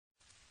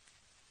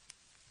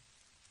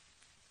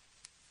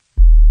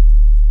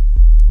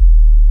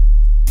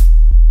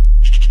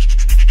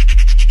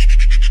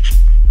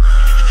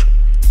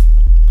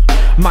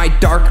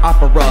dark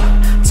opera,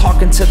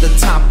 talking to the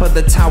top of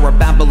the tower,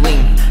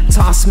 babbling.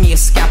 Toss me a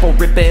scalpel,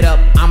 rip it up.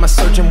 I'm a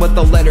surgeon with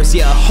the letters,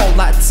 yeah, a whole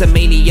lot's of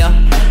mania.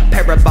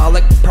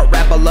 Parabolic,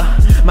 parabola,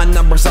 my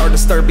numbers are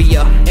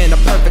disturbia. In a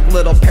perfect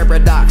little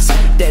paradox,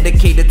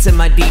 dedicated to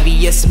my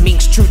devious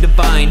minx, true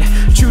divine,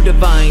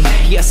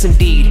 yes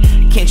indeed.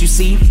 Can't you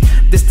see?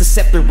 This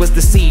deceptor was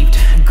deceived,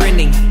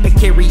 grinning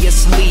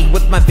precariously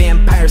with my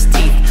vampire's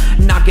teeth.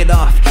 Knock it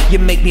off, you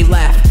make me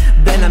laugh,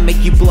 then I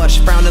make you blush,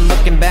 frowning,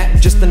 looking back,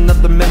 just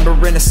another member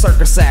in a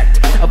circus act.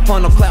 A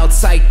funnel cloud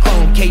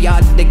cyclone,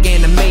 chaotic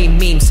anime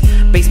memes,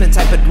 basement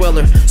type of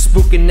dweller,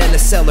 spooking in a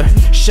cellar,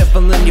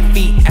 shuffling your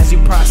feet as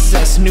you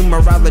process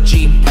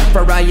numerology.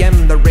 For I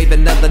am the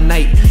raven of the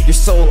night, your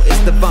soul is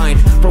divine.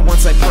 For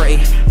once I pray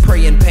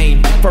in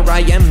pain. For I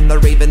am the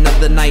raven of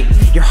the night,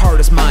 your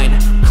heart is mine.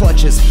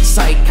 Clutches,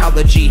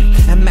 psychology.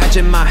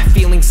 Imagine my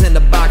feelings in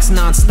a box,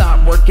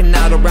 non-stop, working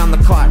out around the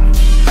clock.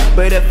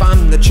 But if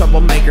I'm the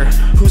troublemaker,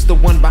 who's the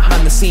one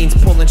behind the scenes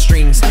pulling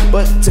strings?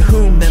 But to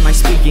whom am I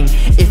speaking?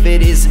 If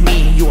it is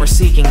me you are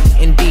seeking,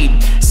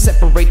 indeed.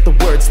 Separate the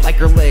words like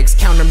her legs,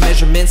 counter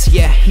measurements,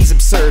 yeah, he's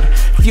absurd.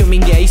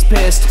 Fuming, yeah, he's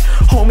pissed.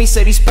 Homie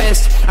said he's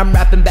pissed. I'm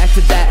rapping back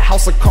to that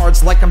house of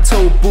cards like I'm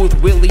Toad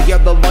Booth Willie, you're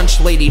the lunch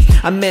lady.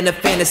 I'm in a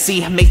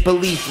fantasy,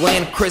 make-believe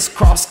land,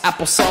 crisscross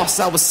applesauce.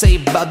 I was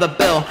saved by the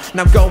bell.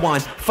 Now go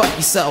on, fuck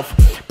yourself.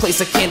 Place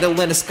a candle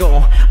in a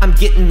skull. I'm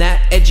getting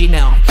that edgy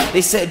now.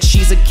 They said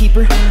she's a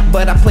keeper,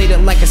 but I played it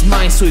like a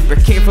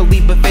minesweeper,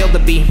 carefully but failed to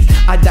be.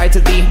 I died to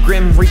the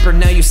grim reaper,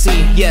 now you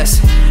see,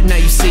 yes, now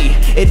you see.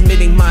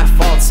 Admitting my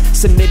faults,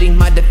 submitting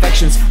my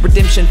defections.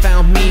 Redemption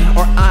found me,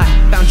 or I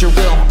found your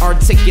will.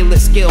 Articulate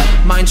skill,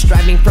 mind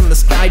striving from the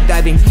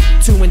skydiving.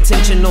 Two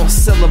intentional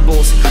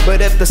syllables.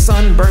 But if the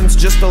sun burns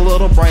just a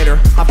little brighter,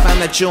 I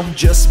found that you'll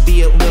just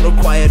be a little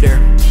quieter.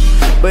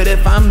 But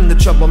if I'm the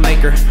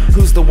troublemaker,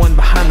 who's the one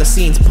behind the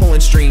scenes pulling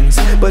strings?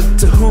 But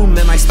to whom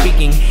am I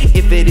speaking?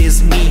 If it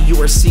is me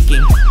you are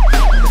seeking.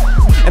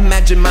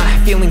 Imagine my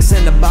feelings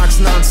in a box,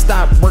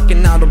 non-stop,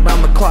 working out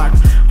around the clock.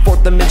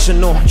 Fourth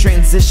dimensional,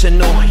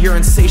 transitional, you're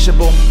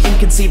insatiable,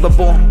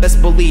 inconceivable. Best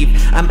believe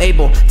I'm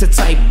able to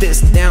type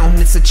this down.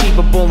 It's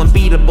achievable,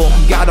 unbeatable.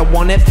 Gotta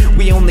want it,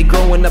 we only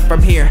growing up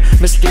from here.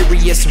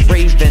 Mysterious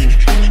raven,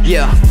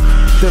 yeah,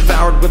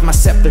 devoured with my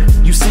scepter.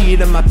 You see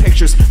it in my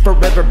pictures,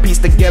 forever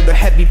pieced together.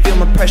 Heavy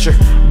feeling pressure,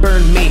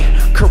 burn me,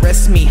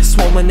 caress me,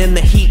 swollen in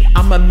the heat.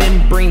 I'm a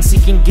membrane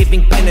seeking,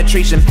 giving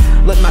penetration.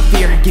 Let my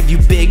fear give you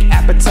big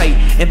appetite,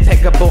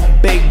 impeccable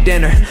big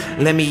dinner.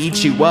 Let me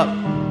eat you up.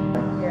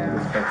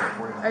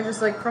 I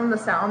just like, from the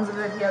sounds of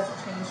it, he hasn't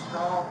changed at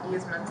all. He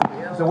is meant to be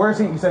ill. So where's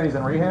he? You said he's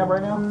in rehab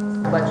right now?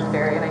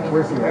 Legendary, and I need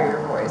to hear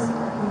your voice.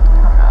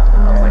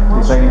 Did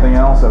he say anything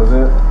else? That was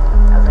it?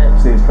 That's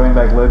it. See, he's coming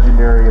back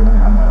legendary, and then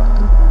hung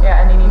up.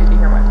 Yeah, and he needed to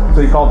hear my voice.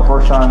 So you called the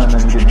first time, and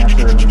then you didn't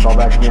answer, and then you called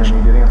back again,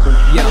 and you did answer?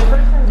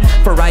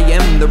 Yeah. For I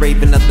am the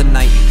raven of the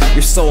night,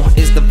 your soul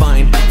is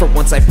divine. For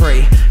once I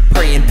pray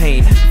in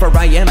pain. For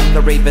I am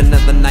the raven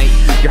of the night,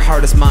 your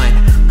heart is mine.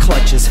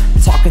 Clutches,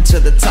 talking to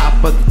the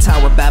top of the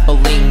tower,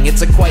 babbling.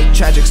 It's a quite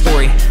tragic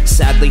story,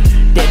 sadly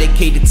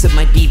dedicated to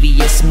my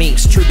devious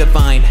minx. True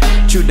divine,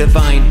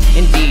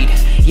 indeed,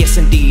 yes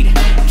indeed.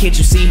 Can't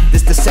you see,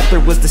 this deceptor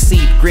was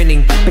deceived,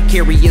 grinning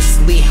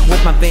precariously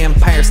with my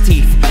vampire's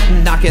teeth.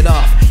 Knock it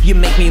off, you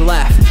make me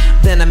laugh,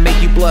 then I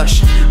make you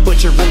blush,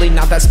 but you're really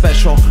not that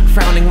special.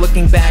 Frowning,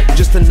 looking back,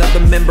 just another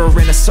member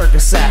in a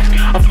circus act.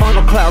 A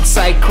funnel cloud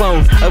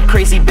cyclone of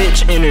crazy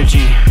bitch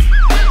energy.